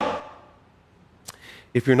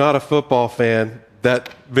If you're not a football fan, that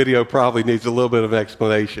video probably needs a little bit of an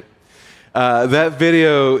explanation. That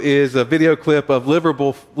video is a video clip of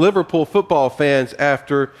Liverpool football fans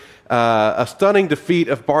after a stunning defeat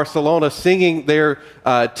of Barcelona singing their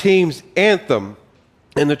team's anthem.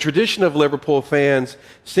 And the tradition of Liverpool fans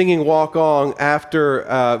singing Walk On after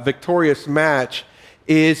a victorious match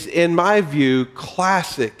is, in my view,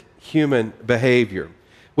 classic human behavior.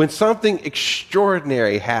 When something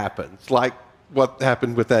extraordinary happens, like what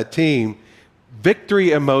happened with that team,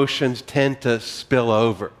 victory emotions tend to spill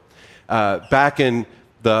over. Back in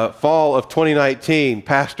the fall of 2019,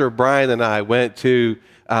 Pastor Brian and I went to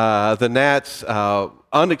the Nats'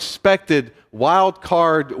 unexpected wild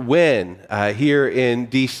card win here in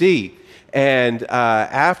D.C. And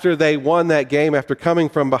after they won that game, after coming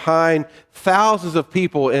from behind, thousands of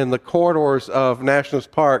people in the corridors of Nationals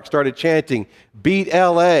Park started chanting, "Beat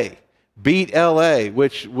L.A., beat L.A.,"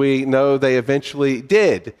 which we know they eventually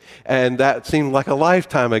did. And that seemed like a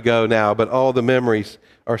lifetime ago now, but all the memories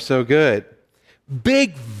are so good.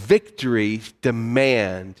 Big victories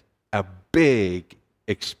demand a big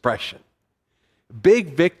expression.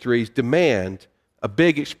 Big victories demand a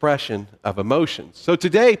big expression of emotions. So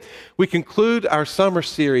today, we conclude our summer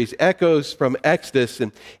series, Echoes from Exodus.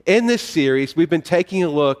 And in this series, we've been taking a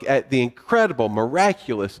look at the incredible,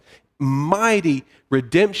 miraculous, mighty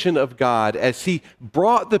redemption of God as He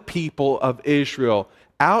brought the people of Israel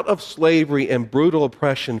out of slavery and brutal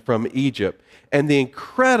oppression from Egypt, and the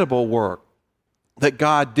incredible work that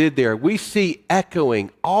God did there. We see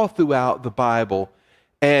echoing all throughout the Bible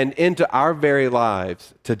and into our very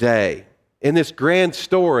lives today. In this grand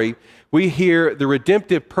story, we hear the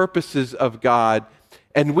redemptive purposes of God,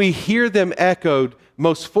 and we hear them echoed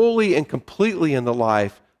most fully and completely in the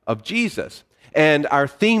life of Jesus. And our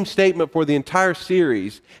theme statement for the entire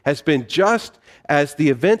series has been, just as the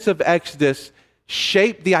events of Exodus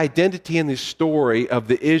shaped the identity and the story of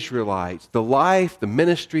the Israelites, the life, the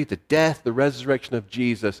ministry, the death, the resurrection of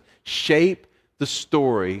Jesus shape the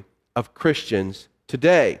story of Christians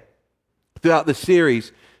today. Throughout the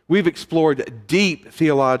series, we've explored deep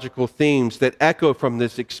theological themes that echo from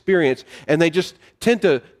this experience, and they just tend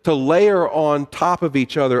to layer on top of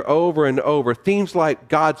each other over and over. Themes like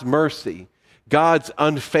God's mercy, God's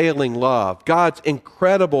unfailing love, God's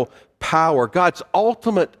incredible power, God's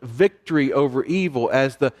ultimate victory over evil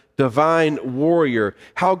as the divine warrior,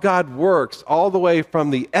 how God works all the way from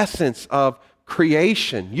the essence of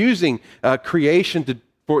creation, using creation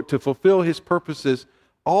to fulfill His purposes,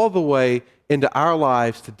 all the way into our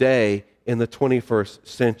lives today in the 21st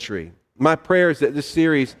century. My prayer is that this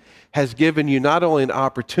series has given you not only an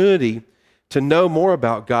opportunity to know more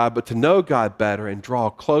about God, but to know God better and draw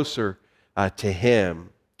closer to Him.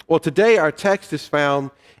 Well, today our text is found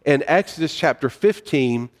in Exodus chapter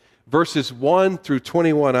 15, verses 1 through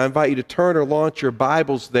 21. I invite you to turn or launch your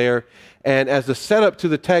Bibles there. And as a setup to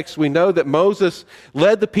the text, we know that Moses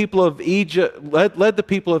led the people of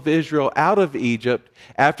Israel out of Egypt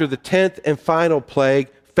after the 10th and final plague.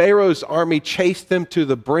 Pharaoh's army chased them to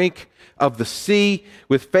the brink of the sea,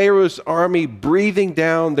 with Pharaoh's army breathing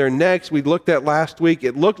down their necks. We looked at last week,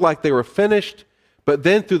 it looked like they were finished. But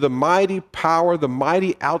then through the mighty power, the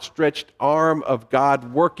mighty outstretched arm of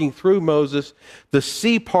God working through Moses, the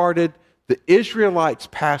sea parted, the Israelites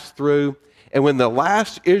passed through, and when the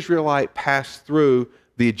last Israelite passed through,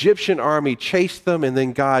 the Egyptian army chased them, and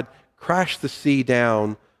then God crashed the sea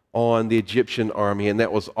down on the Egyptian army, and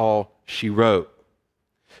that was all she wrote.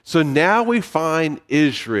 So now we find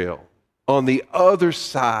Israel on the other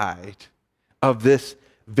side of this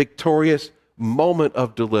victorious moment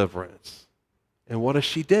of deliverance. And what does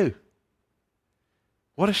she do?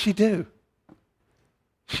 What does she do?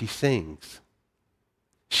 She sings.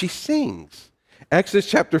 She sings. Exodus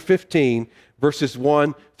chapter 15, verses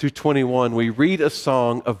 1 through 21, we read a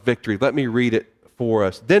song of victory. Let me read it for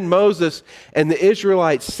us. Then Moses and the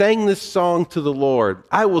Israelites sang this song to the Lord.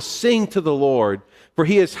 I will sing to the Lord, for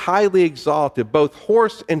He is highly exalted. Both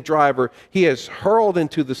horse and driver He has hurled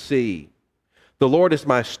into the sea. The Lord is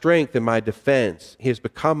my strength and my defense. He has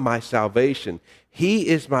become my salvation. He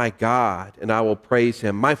is my God, and I will praise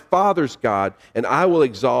Him. My Father's God, and I will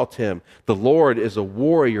exalt Him. The Lord is a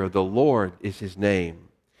warrior. The Lord is His name.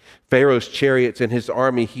 Pharaoh's chariots and his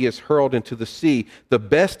army He has hurled into the sea. The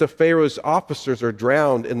best of Pharaoh's officers are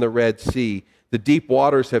drowned in the Red Sea. The deep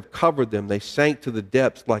waters have covered them. They sank to the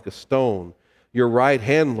depths like a stone. Your right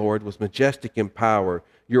hand, Lord, was majestic in power.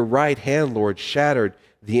 Your right hand, Lord, shattered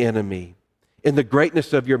the enemy. In the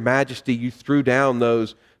greatness of your majesty, you threw down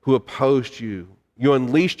those who opposed you. You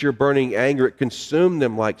unleashed your burning anger. It consumed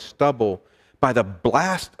them like stubble. By the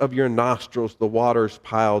blast of your nostrils, the waters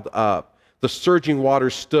piled up. The surging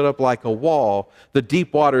waters stood up like a wall. The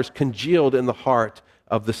deep waters congealed in the heart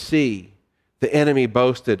of the sea. The enemy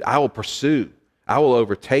boasted, I will pursue. I will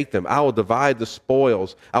overtake them. I will divide the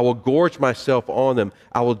spoils. I will gorge myself on them.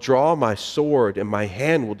 I will draw my sword, and my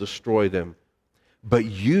hand will destroy them. But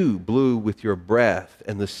you blew with your breath,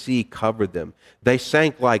 and the sea covered them. They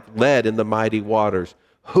sank like lead in the mighty waters.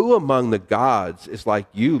 Who among the gods is like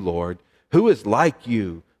you, Lord? Who is like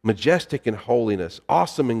you, majestic in holiness,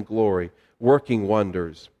 awesome in glory, working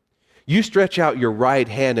wonders? You stretch out your right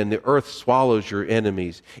hand, and the earth swallows your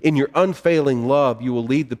enemies. In your unfailing love, you will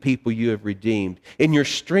lead the people you have redeemed. In your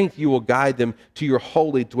strength, you will guide them to your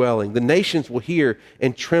holy dwelling. The nations will hear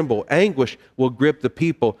and tremble. Anguish will grip the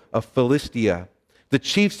people of Philistia. The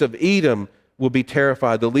chiefs of Edom will be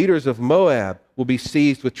terrified. The leaders of Moab will be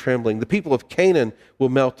seized with trembling. The people of Canaan will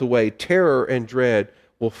melt away. Terror and dread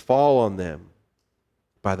will fall on them.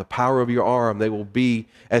 By the power of your arm, they will be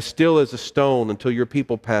as still as a stone until your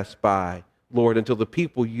people pass by, Lord, until the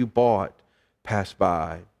people you bought pass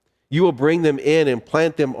by. You will bring them in and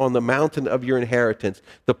plant them on the mountain of your inheritance,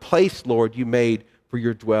 the place, Lord, you made for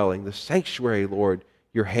your dwelling, the sanctuary, Lord,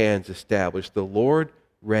 your hands established. The Lord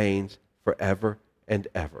reigns forever and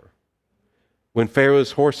ever. When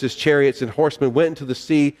Pharaoh's horses, chariots, and horsemen went into the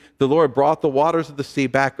sea, the Lord brought the waters of the sea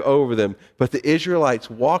back over them. But the Israelites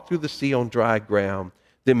walked through the sea on dry ground.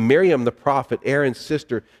 Then Miriam, the prophet, Aaron's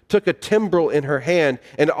sister, took a timbrel in her hand,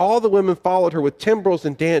 and all the women followed her with timbrels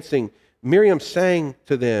and dancing. Miriam sang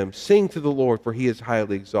to them, "Sing to the Lord, for he is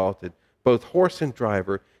highly exalted. Both horse and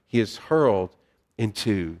driver he is hurled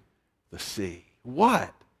into the sea."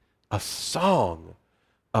 What a song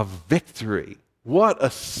of victory. What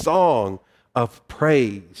a song of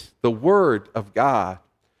praise. The word of God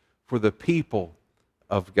for the people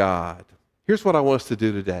of God. Here's what I want us to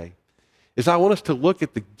do today. I want us to look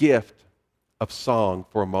at the gift of song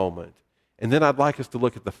for a moment. And then I'd like us to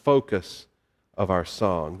look at the focus of our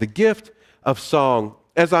song. The gift of song,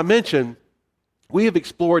 as I mentioned, we have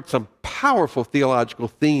explored some powerful theological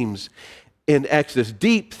themes in Exodus,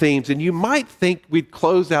 deep themes, and you might think we'd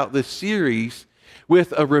close out this series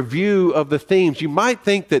with a review of the themes. You might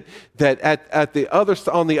think that on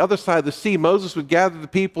the other side of the sea, Moses would gather the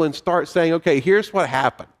people and start saying, okay, here's what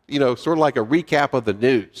happened, sort of like a recap of the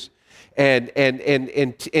news. And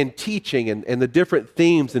teaching and the different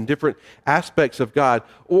themes and different aspects of God.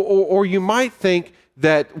 Or you might think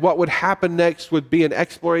that what would happen next would be an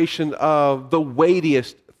exploration of the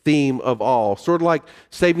weightiest theme of all, sort of like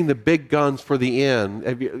saving the big guns for the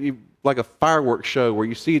end, like a fireworks show where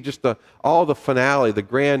you see just all the finale, the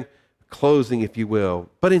grand closing, if you will.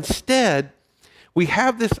 But instead, we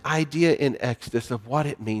have this idea in Exodus of what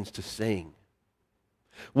it means to sing,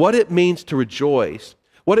 what it means to rejoice,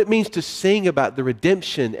 what it means to sing about the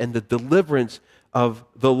redemption and the deliverance of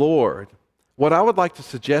the Lord. What I would like to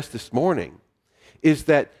suggest this morning is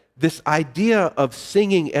that this idea of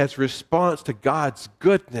singing as response to God's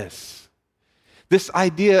goodness, this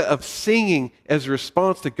idea of singing as a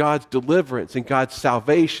response to God's deliverance and God's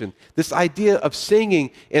salvation, this idea of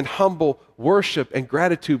singing in humble worship and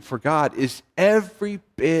gratitude for God is every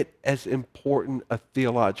bit as important a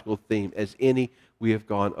theological theme as any we have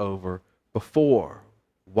gone over before.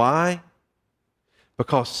 Why?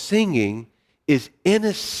 Because singing is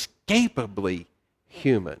inescapably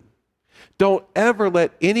human. Don't ever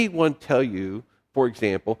let anyone tell you, for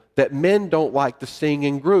example, that men don't like to sing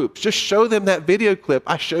in groups. Just show them that video clip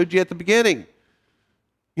I showed you at the beginning.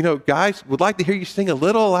 Guys would like to hear you sing a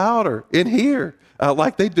little louder in here,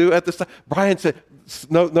 like they do at the side. Brian said,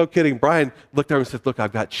 no kidding. Brian looked over and said, look,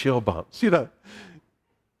 I've got chill bumps,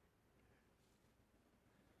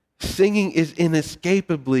 Singing is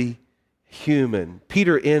inescapably human.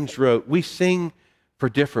 Peter Enns wrote, we sing for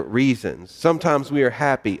different reasons. Sometimes we are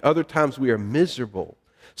happy. Other times we are miserable.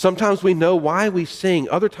 Sometimes we know why we sing.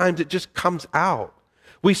 Other times it just comes out.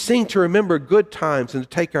 We sing to remember good times and to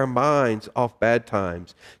take our minds off bad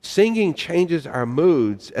times. Singing changes our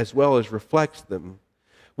moods as well as reflects them.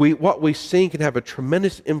 What we sing can have a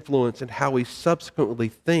tremendous influence in how we subsequently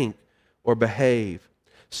think or behave.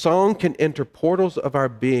 Song can enter portals of our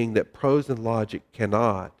being that prose and logic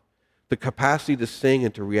cannot. The capacity to sing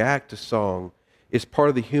and to react to song is part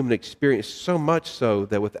of the human experience, so much so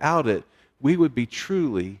that without it, we would be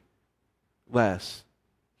truly less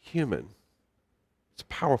human. It's a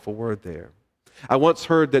powerful word there. I once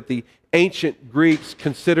heard that the ancient Greeks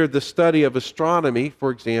considered the study of astronomy, for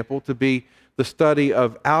example, to be the study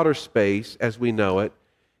of outer space as we know it,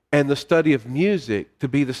 and the study of music to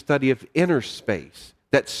be the study of inner space.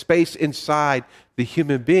 That space inside the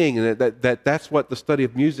human being, and that's what the study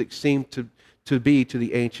of music seemed to be to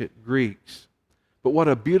the ancient Greeks. But what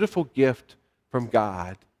a beautiful gift from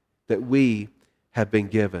God that we have been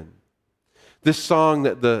given. This song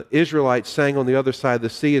that the Israelites sang on the other side of the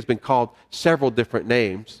sea has been called several different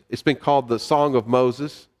names. It's been called the Song of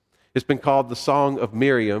Moses. It's been called the Song of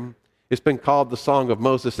Miriam. It's been called the Song of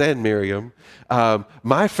Moses and Miriam.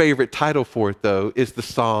 My favorite title for it, though, is the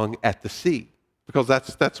Song at the Sea, because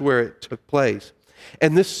that's where it took place.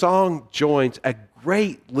 And this song joins a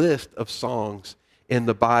great list of songs in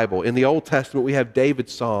the Bible. In the Old Testament, we have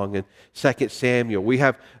David's song in 2 Samuel. We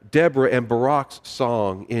have Deborah and Barak's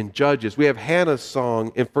song in Judges. We have Hannah's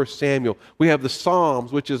song in 1 Samuel. We have the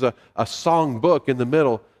Psalms, which is a song book in the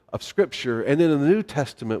middle of Scripture. And then in the New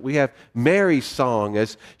Testament, we have Mary's song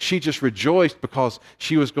as she just rejoiced because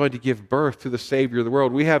she was going to give birth to the Savior of the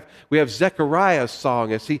world. We have Zechariah's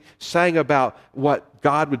song as he sang about what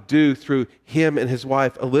God would do through him and his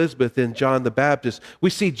wife Elizabeth in John the Baptist. We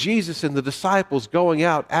see Jesus and the disciples going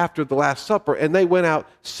out after the Last Supper, and they went out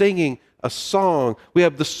singing a song. We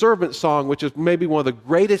have the servant song, which is maybe one of the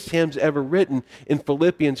greatest hymns ever written in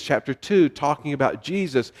Philippians chapter 2, talking about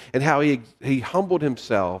Jesus and how he humbled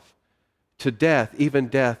himself to death, even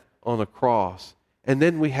death on a cross. And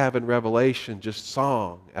then we have in Revelation just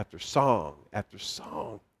song after song after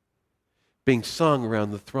song being sung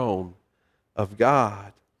around the throne of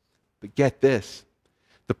God. But get this,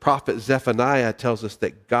 the prophet Zephaniah tells us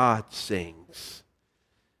that God sings.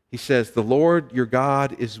 He says, "The Lord your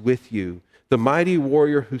God is with you, the mighty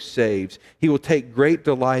warrior who saves. He will take great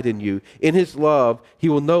delight in you. In his love, he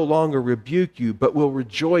will no longer rebuke you, but will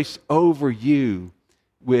rejoice over you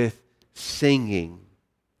with singing."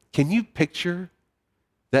 Can you picture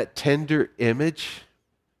that tender image?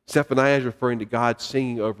 Zephaniah is referring to God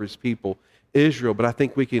singing over his people, Israel, but I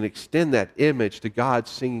think we can extend that image to God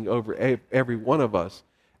singing over every one of us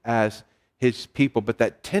as his people. But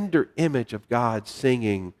that tender image of God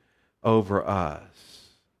singing over us.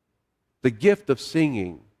 The gift of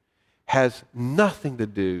singing has nothing to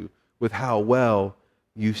do with how well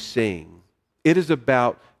you sing. It is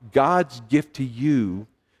about God's gift to you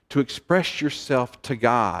to express yourself to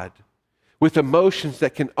God with emotions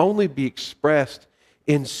that can only be expressed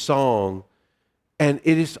in song. And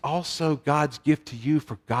it is also God's gift to you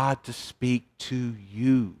for God to speak to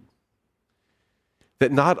you.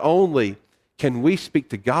 That not only can we speak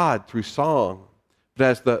to God through song, but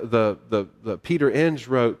as the Peter Enns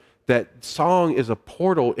wrote, that song is a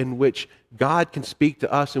portal in which God can speak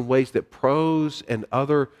to us in ways that prose and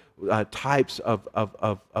other types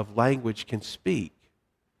of language can speak.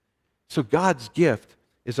 So God's gift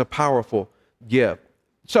is a powerful gift.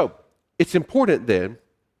 So it's important then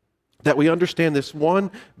that we understand this one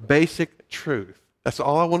basic truth. That's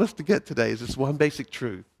all I want us to get today, is this one basic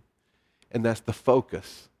truth. And that's the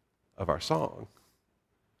focus of our song.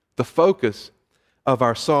 The focus of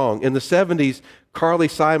our song. In the 70s, Carly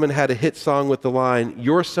Simon had a hit song with the line,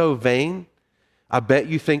 "You're so vain, I bet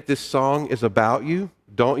you think this song is about you."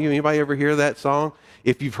 Don't you? Anybody ever hear that song?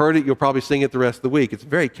 If you've heard it, you'll probably sing it the rest of the week. It's a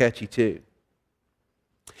very catchy tune.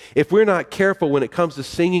 If we're not careful when it comes to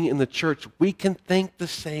singing in the church, we can think the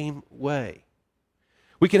same way.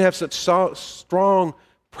 We can have such strong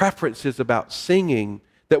preferences about singing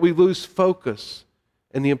that we lose focus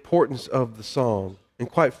and the importance of the song.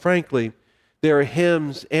 And quite frankly, there are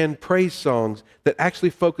hymns and praise songs that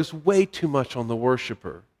actually focus way too much on the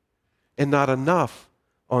worshiper and not enough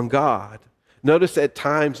on God. Notice at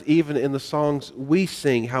times, even in the songs we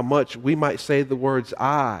sing, how much we might say the words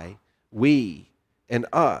I, we, and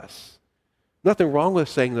us. Nothing wrong with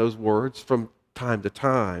saying those words from time to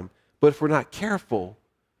time, but if we're not careful,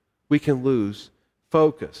 we can lose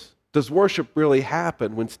focus. Does worship really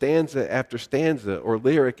happen when stanza after stanza or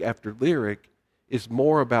lyric after lyric is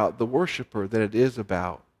more about the worshiper than it is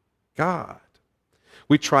about God?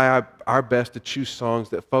 We try our best to choose songs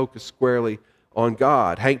that focus squarely on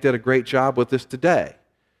God. Hank did a great job with this today.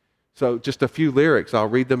 So just a few lyrics, I'll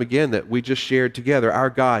read them again that we just shared together. Our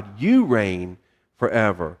God, you reign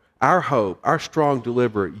forever. Our hope, our strong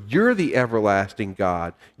deliverer, you're the everlasting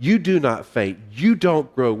God. You do not faint. You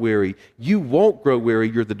don't grow weary. You won't grow weary.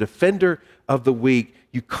 You're the defender of the weak.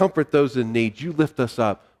 You comfort those in need. You lift us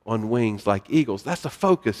up on wings like eagles. That's the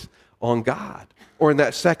focus on God. Or in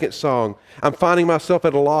that second song, I'm finding myself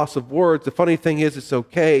at a loss of words. The funny thing is, it's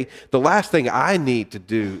okay. The last thing I need to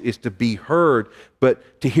do is to be heard,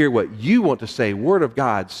 but to hear what you want to say. Word of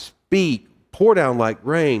God, speak, pour down like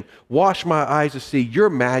rain. Wash my eyes to see your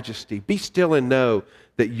majesty. Be still and know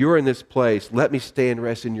that you're in this place. Let me stay and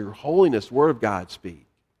rest in your holiness. Word of God, speak.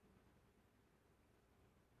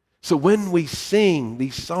 So when we sing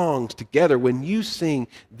these songs together, when you sing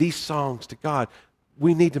these songs to God,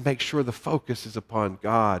 we need to make sure the focus is upon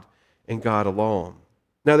God and God alone.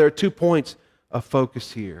 Now, there are 2 points of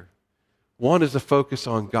focus here. One is a focus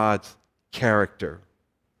on God's character.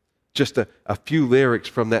 Just a few lyrics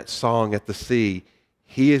from that song at the sea.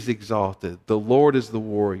 He is exalted. The Lord is the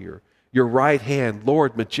warrior. Your right hand,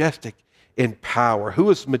 Lord, majestic in power. Who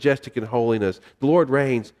is majestic in holiness? The Lord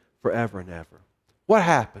reigns forever and ever. What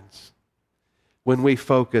happens when we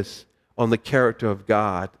focus on the character of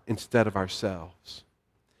God instead of ourselves?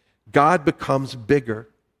 God becomes bigger.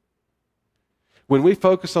 When we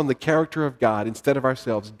focus on the character of God instead of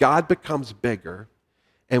ourselves, God becomes bigger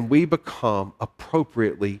and we become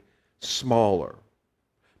appropriately smaller.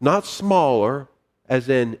 Not smaller as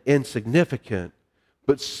in insignificant,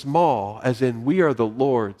 but small as in we are the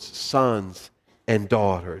Lord's sons and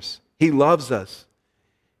daughters. He loves us,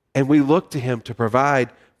 and we look to Him to provide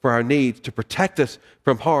for our needs, to protect us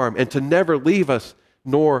from harm, and to never leave us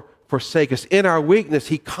nor forsake us. In our weakness,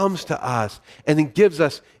 He comes to us and then gives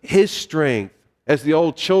us His strength. As the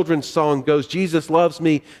old children's song goes, Jesus loves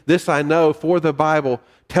me, this I know, for the Bible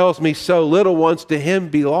tells me so. Little ones to Him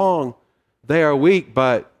belong. They are weak,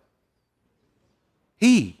 but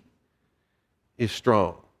He is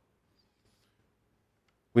strong.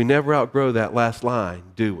 We never outgrow that last line,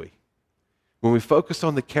 do we? When we focus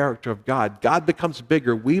on the character of God, God becomes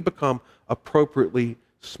bigger, we become appropriately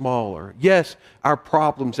smaller. Yes, our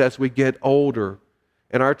problems as we get older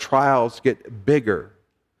and our trials get bigger.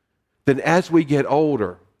 Then as we get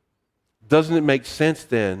older, doesn't it make sense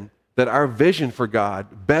then that our vision for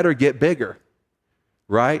God better get bigger,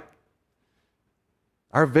 right?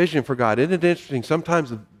 Our vision for God. Isn't it interesting?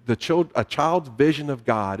 Sometimes a child's vision of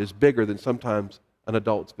God is bigger than sometimes an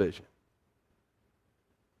adult's vision.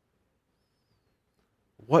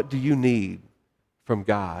 What do you need from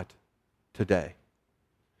God today?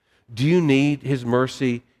 Do you need His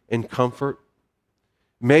mercy and comfort?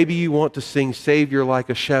 Maybe you want to sing, Savior like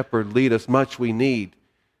a shepherd, lead us, much we need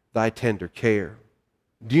thy tender care.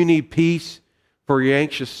 Do you need peace for your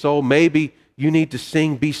anxious soul? Maybe you need to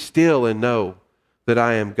sing, be still and know that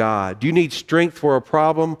I am God. Do you need strength for a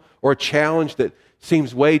problem or a challenge that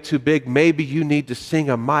seems way too big? Maybe you need to sing,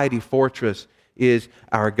 a mighty fortress is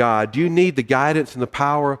our God. Do you need the guidance and the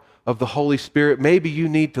power of the Holy Spirit? Maybe you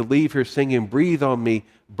need to leave here singing, breathe on me,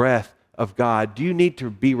 breath of God. Do you need to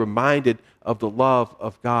be reminded of the love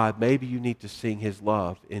of God? Maybe you need to sing, His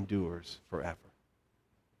love endures forever.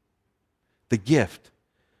 The gift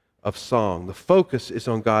of song. The focus is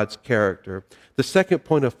on God's character. The second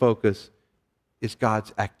point of focus is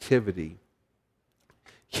God's activity.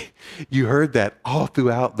 You heard that all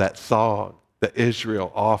throughout that song that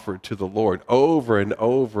Israel offered to the Lord over and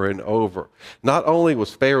over and over. Not only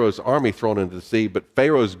was Pharaoh's army thrown into the sea, but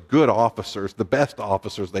Pharaoh's good officers, the best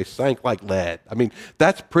officers, they sank like lead. I mean,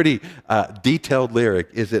 that's pretty detailed lyric,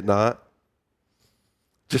 is it not?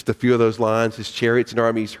 Just a few of those lines. His chariots and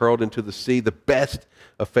armies hurled into the sea, the best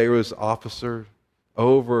of Pharaoh's officers,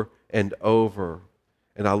 over and over.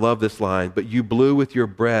 And I love this line, but you blew with your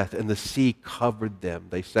breath and the sea covered them.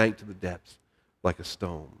 They sank to the depths like a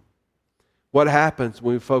stone. What happens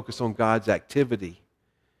when we focus on God's activity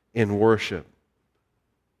in worship?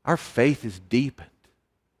 Our faith is deepened.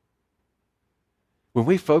 When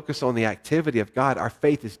we focus on the activity of God, our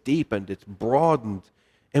faith is deepened, it's broadened,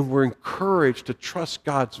 and we're encouraged to trust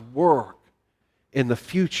God's work in the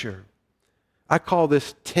future. I call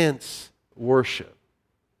this tense worship,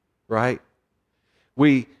 right?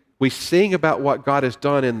 We sing about what God has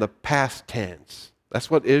done in the past tense. That's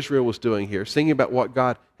what Israel was doing here, singing about what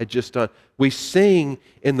God had just done. We sing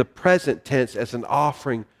in the present tense as an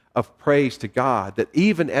offering of praise to God, that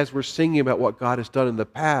even as we're singing about what God has done in the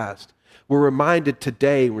past, we're reminded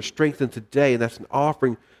today, we're strengthened today, and that's an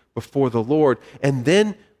offering before the Lord. And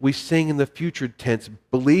then we sing in the future tense,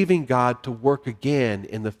 believing God to work again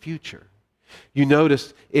in the future. You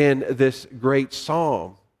notice in this great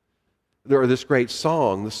psalm, or this great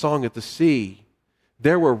song, the Song at the Sea,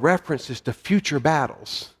 there were references to future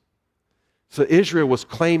battles. So Israel was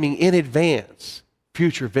claiming in advance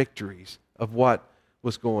future victories of what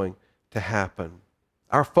was going to happen.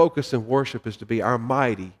 Our focus in worship is to be our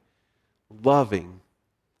mighty, loving,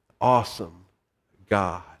 awesome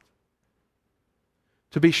God.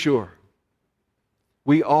 To be sure,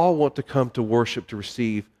 we all want to come to worship to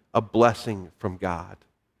receive a blessing from God.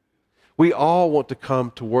 We all want to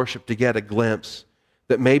come to worship to get a glimpse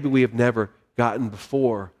that maybe we have never gotten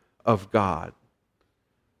before of God.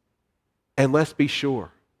 And let's be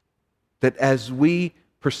sure that as we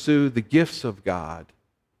pursue the gifts of God,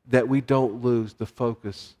 that we don't lose the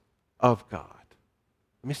focus of God.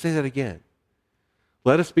 Let me say that again.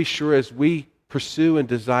 Let us be sure as we pursue and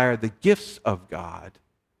desire the gifts of God,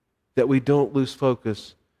 that we don't lose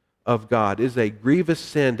focus of God. It is a grievous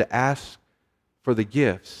sin to ask for the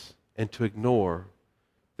gifts and to ignore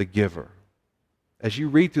the giver. As you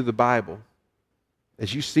read through the Bible,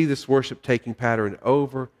 as you see this worship taking pattern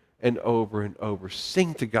over and over and over,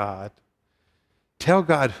 sing to God. Tell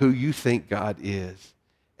God who you think God is,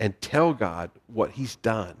 and tell God what He's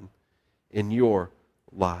done in your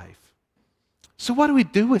life. So what do we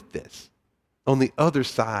do with this on the other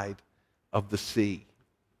side of the sea?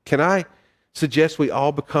 Can I suggest we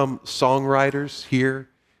all become songwriters here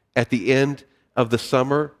at the end of the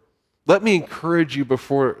summer? Let me encourage you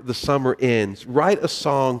before the summer ends, write a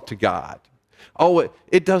song to God. Oh,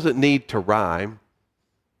 it doesn't need to rhyme.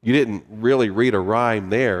 You didn't really read a rhyme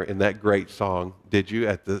there in that great song, did you,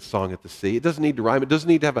 at the Song at the Sea? It doesn't need to rhyme. It doesn't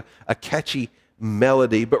need to have a catchy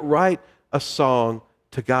melody, but write a song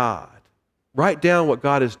to God. Write down what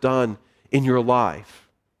God has done in your life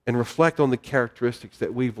and reflect on the characteristics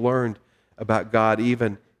that we've learned about God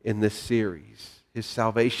even in this series. His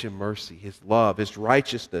salvation, mercy, His love, His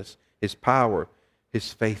righteousness, His power,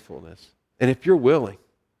 His faithfulness. And if you're willing,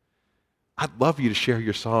 I'd love you to share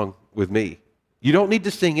your song with me. You don't need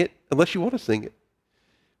to sing it unless you want to sing it.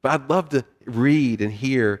 But I'd love to read and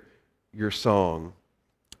hear your song.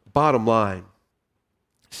 Bottom line,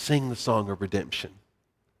 sing the song of redemption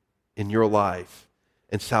in your life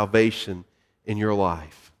and salvation in your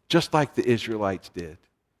life, just like the Israelites did,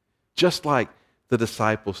 just like the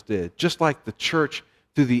disciples did, just like the church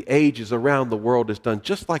through the ages around the world has done,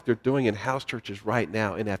 just like they're doing in house churches right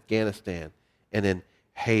now in Afghanistan and in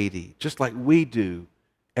Haiti, just like we do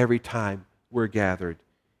every time we're gathered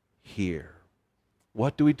here.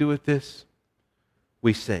 What do we do with this?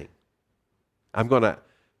 We sing. I'm going to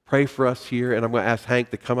pray for us here, and I'm going to ask Hank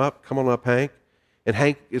to come up. Come on up, Hank. And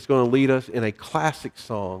Hank is going to lead us in a classic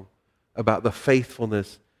song about the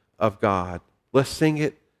faithfulness of God. Let's sing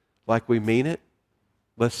it like we mean it.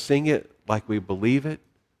 Let's sing it like we believe it.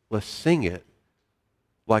 Let's sing it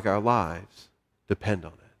like our lives depend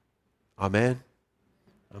on it. Amen?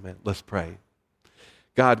 Amen. Let's pray.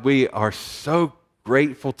 God, we are so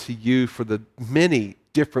grateful to you for the many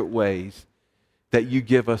different ways that you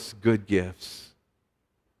give us good gifts.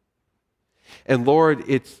 And Lord,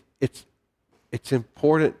 it's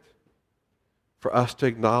important for us to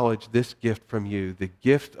acknowledge this gift from you, the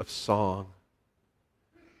gift of song.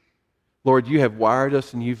 Lord, you have wired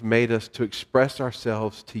us and you've made us to express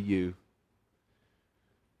ourselves to you.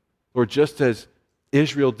 Lord, just as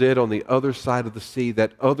Israel did on the other side of the sea,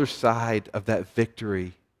 that other side of that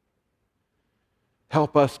victory,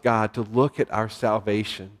 help us, God, to look at our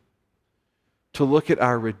salvation, to look at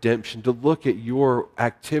our redemption, to look at your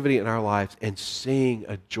activity in our lives and sing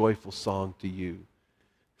a joyful song to you.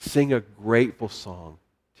 Sing a grateful song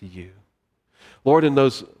to you. Lord, in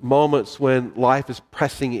those moments when life is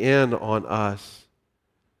pressing in on us,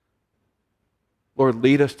 Lord,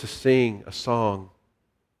 lead us to sing a song,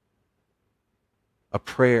 a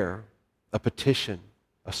prayer, a petition,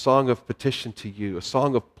 a song of petition to you, a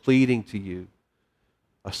song of pleading to you,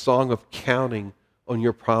 a song of counting on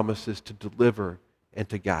your promises to deliver and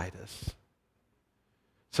to guide us.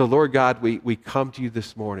 So, Lord God, we come to you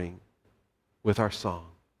this morning with our song.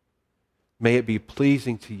 May it be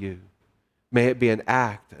pleasing to you. May it be an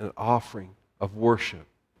act, an offering of worship.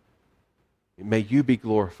 May you be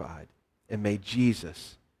glorified, and may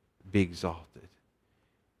Jesus be exalted.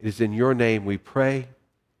 It is in your name we pray.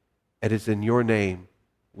 It is in your name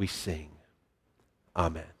we sing.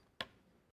 Amen.